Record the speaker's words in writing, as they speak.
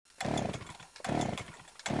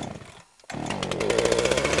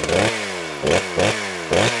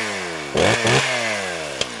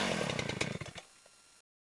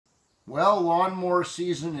lawnmower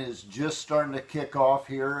season is just starting to kick off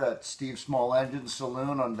here at Steve's Small Engine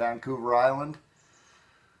Saloon on Vancouver Island.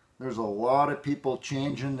 There's a lot of people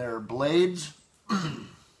changing their blades. A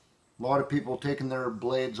lot of people taking their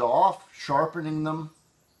blades off, sharpening them,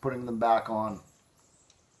 putting them back on.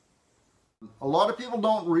 A lot of people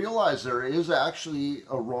don't realize there is actually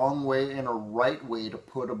a wrong way and a right way to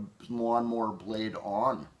put a lawnmower blade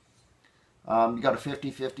on. You got a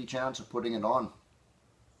 50-50 chance of putting it on.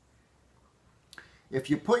 If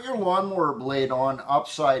you put your lawnmower blade on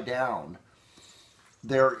upside down,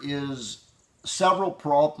 there is several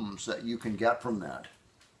problems that you can get from that.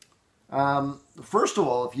 First of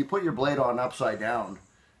all, if you put your blade on upside down,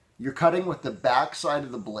 you're cutting with the back side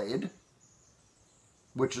of the blade,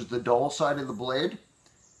 which is the dull side of the blade.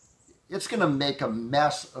 It's going to make a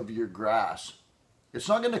mess of your grass. It's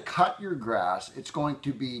not going to cut your grass. It's going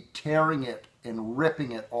to be tearing it and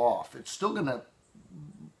ripping it off. It's still going to,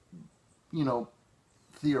 you know,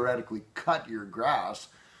 theoretically cut your grass,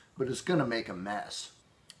 but it's going to make a mess.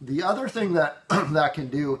 The other thing that that can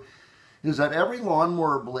do is that every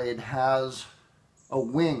lawnmower blade has a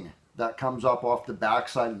wing that comes up off the back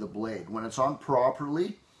side of the blade. When it's on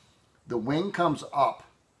properly, the wing comes up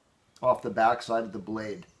off the back side of the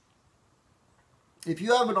blade. If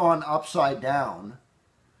you have it on upside down,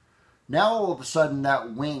 now all of a sudden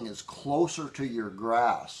that wing is closer to your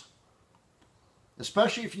grass.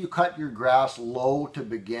 Especially if you cut your grass low to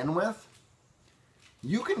begin with,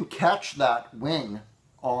 you can catch that wing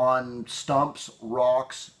on stumps,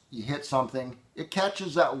 rocks. You hit something, it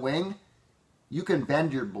catches that wing. You can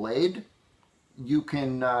bend your blade. You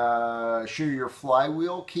can shear your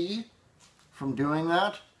flywheel key from doing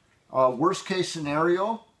that. Worst case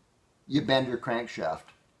scenario, you bend your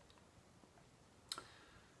crankshaft.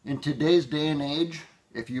 In today's day and age,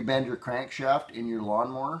 if you bend your crankshaft in your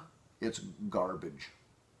lawnmower, it's garbage.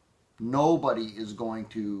 Nobody is going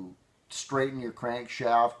to straighten your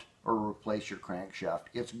crankshaft or replace your crankshaft.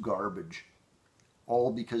 It's garbage.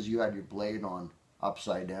 All because you had your blade on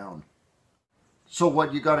upside down. So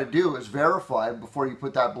what you got to do is verify before you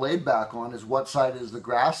put that blade back on is what side is the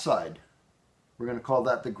grass side. We're going to call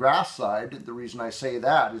that the grass side. The reason I say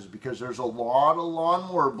that is because there's a lot of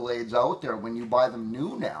lawnmower blades out there when you buy them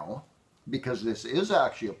new now, because this is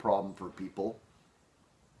actually a problem for people.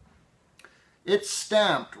 It's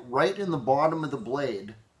stamped right in the bottom of the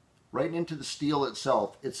blade, right into the steel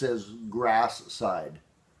itself. It says grass side.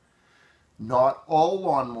 Not all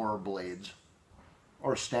lawnmower blades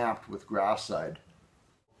are stamped with grass side.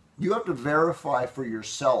 You have to verify for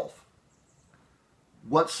yourself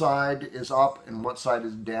what side is up and what side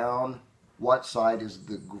is down, what side is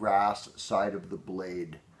the grass side of the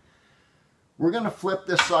blade. We're going to flip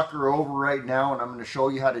this sucker over right now, and I'm going to show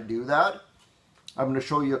you how to do that. I'm going to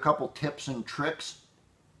show you a couple tips and tricks.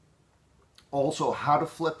 Also, how to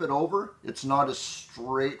flip it over. It's not as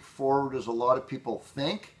straightforward as a lot of people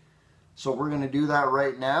think. So we're going to do that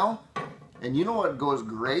right now. And you know what goes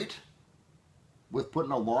great with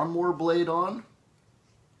putting a lawnmower blade on?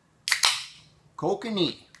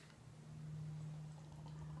 Kokanee.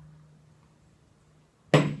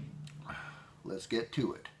 Let's get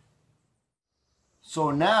to it.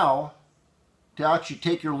 So now, to actually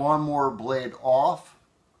take your lawnmower blade off,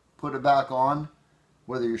 put it back on,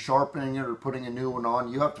 whether you're sharpening it or putting a new one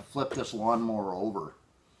on, you have to flip this lawnmower over.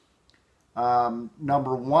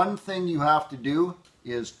 Number one thing you have to do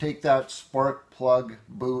is take that spark plug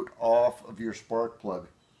boot off of your spark plug.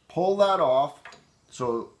 Pull that off.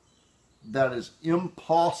 So that is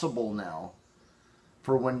impossible now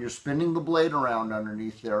for when you're spinning the blade around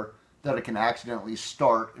underneath there that it can accidentally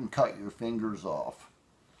start and cut your fingers off.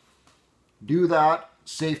 Do that,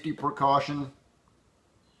 safety precaution.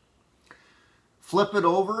 Flip it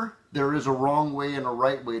over. There is a wrong way and a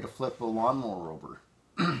right way to flip a lawnmower over.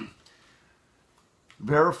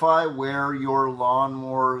 Verify where your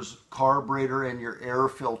lawnmower's carburetor and your air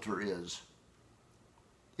filter is.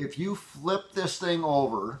 If you flip this thing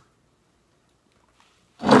over,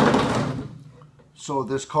 so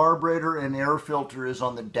this carburetor and air filter is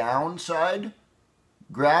on the down side,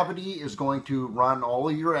 gravity is going to run all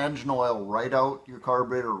of your engine oil right out your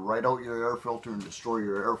carburetor, right out your air filter, and destroy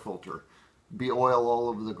your air filter. Be oil all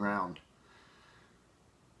over the ground.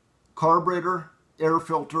 Carburetor, air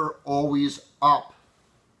filter, always up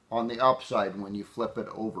on the upside when you flip it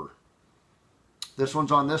over. This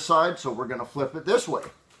one's on this side, so we're going to flip it this way.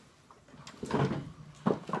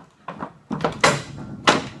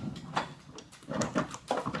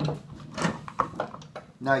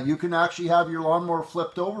 Now you can actually have your lawnmower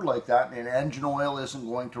flipped over like that and engine oil isn't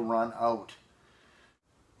going to run out.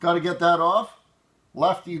 Got to get that off.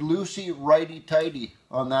 Lefty loosey, righty tighty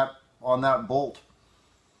on that that bolt.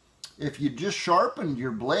 If you just sharpened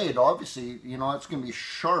your blade, obviously, you know, it's going to be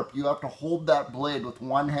sharp. You have to hold that blade with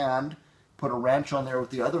one hand, put a wrench on there with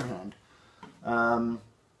the other hand.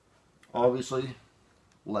 Obviously,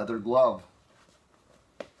 leather glove.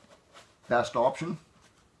 Best option.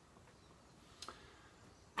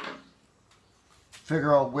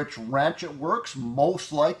 Figure out which wrench it works.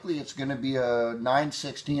 Most likely it's going to be a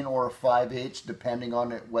 9/16 or a 5/8, depending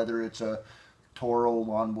on it, whether it's a Toro,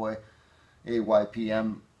 Lawnboy, AYP,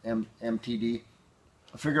 MTD.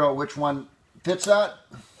 Figure out which one fits that.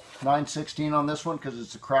 9/16 on this one because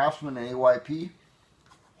it's a Craftsman AYP.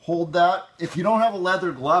 Hold that. If you don't have a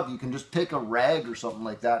leather glove, you can just take a rag or something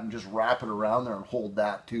like that and just wrap it around there and hold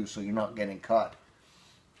that too, so you're not getting cut.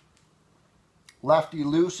 Lefty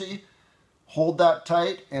loosey. Hold that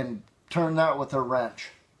tight and turn that with a wrench.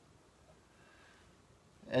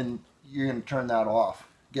 And you're going to turn that off.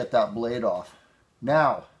 Get that blade off.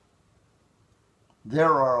 Now,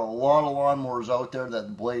 there are a lot of lawnmowers out there that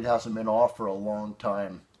the blade hasn't been off for a long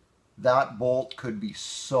time. That bolt could be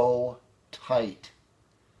so tight.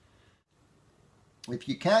 If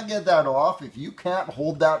you can't get that off, if you can't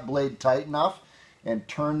hold that blade tight enough and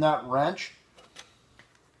turn that wrench,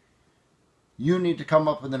 you need to come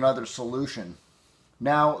up with another solution.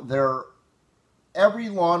 Now, every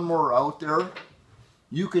lawnmower out there,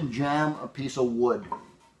 you can jam a piece of wood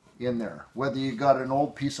in there. Whether you got an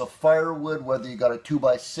old piece of firewood, whether you got a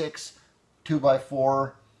 2x6,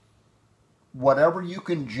 2x4, whatever you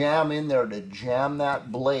can jam in there to jam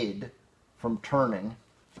that blade from turning.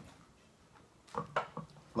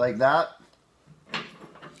 Like that.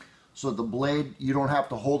 So the blade, you don't have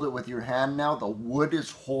to hold it with your hand now. The wood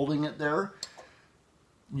is holding it there.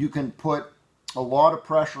 You can put a lot of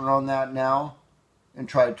pressure on that now and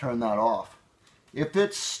try to turn that off. If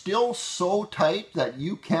it's still so tight that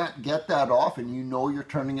you can't get that off and you know you're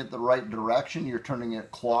turning it the right direction, you're turning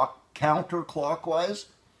it counterclockwise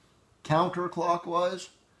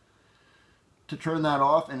to turn that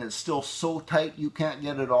off, and it's still so tight you can't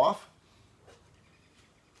get it off,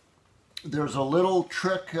 there's a little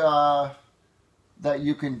trick that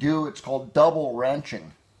you can do. It's called double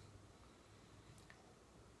wrenching.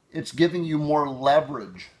 It's giving you more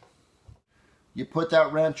leverage. You put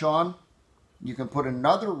that wrench on, you can put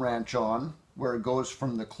another wrench on where it goes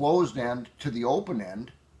from the closed end to the open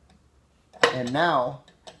end, and now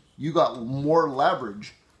you got more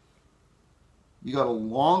leverage. You got a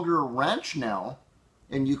longer wrench now,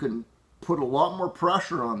 and you can put a lot more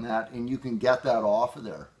pressure on that, and you can get that off of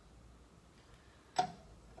there.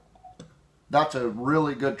 That's a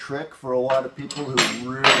really good trick for a lot of people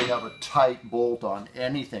who really have a tight bolt on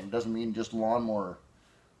anything. Doesn't mean just lawnmower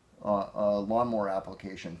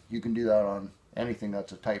application. You can do that on anything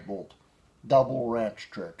that's a tight bolt. Double wrench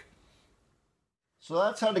trick. So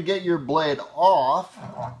that's how to get your blade off.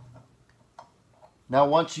 Now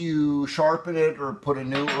once you sharpen it or put a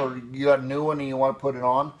new, or you got a new one and you want to put it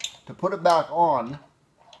on, to put it back on,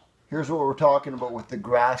 here's what we're talking about with the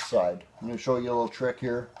grass side. I'm going to show you a little trick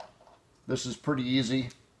here. This is pretty easy.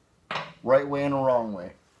 Right way and a wrong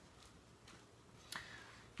way.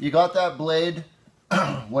 You got that blade.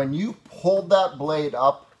 When you hold that blade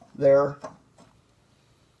up there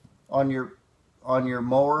on your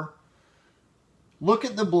mower, look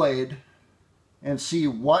at the blade and see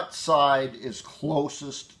what side is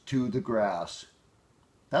closest to the grass.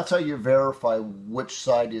 That's how you verify which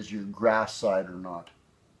side is your grass side or not.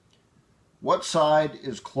 What side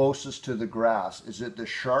is closest to the grass? Is it the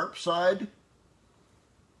sharp side?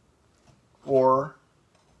 Or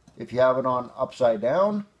if you have it on upside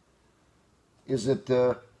down, is it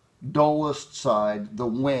the dullest side, the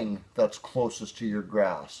wing that's closest to your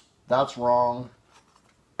grass? That's wrong.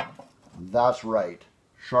 That's right.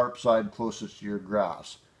 Sharp side closest to your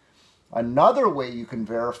grass. Another way you can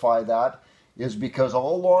verify that is because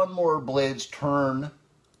all lawnmower blades turn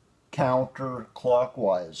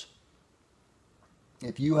counterclockwise.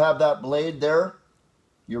 If you have that blade there,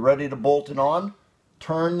 you're ready to bolt it on,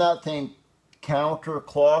 turn that thing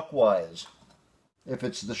counterclockwise. If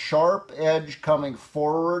it's the sharp edge coming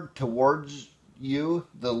forward towards you,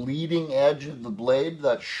 the leading edge of the blade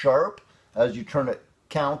that's sharp, as you turn it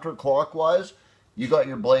counterclockwise, you got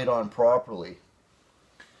your blade on properly.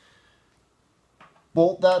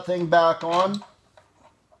 Bolt that thing back on.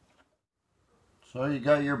 So you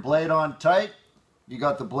got your blade on tight. You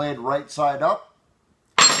got the blade right side up.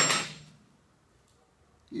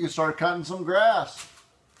 You can start cutting some grass.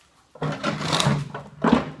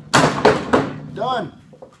 Done.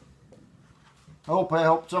 I hope I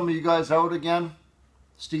helped some of you guys out again.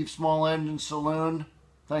 Steve Small Engine Saloon.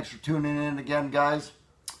 Thanks for tuning in again, guys.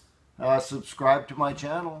 Subscribe to my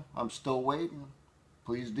channel. I'm still waiting.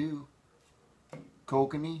 Please do.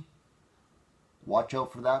 Kokanee, watch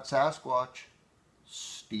out for that Sasquatch.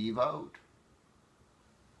 Steve out.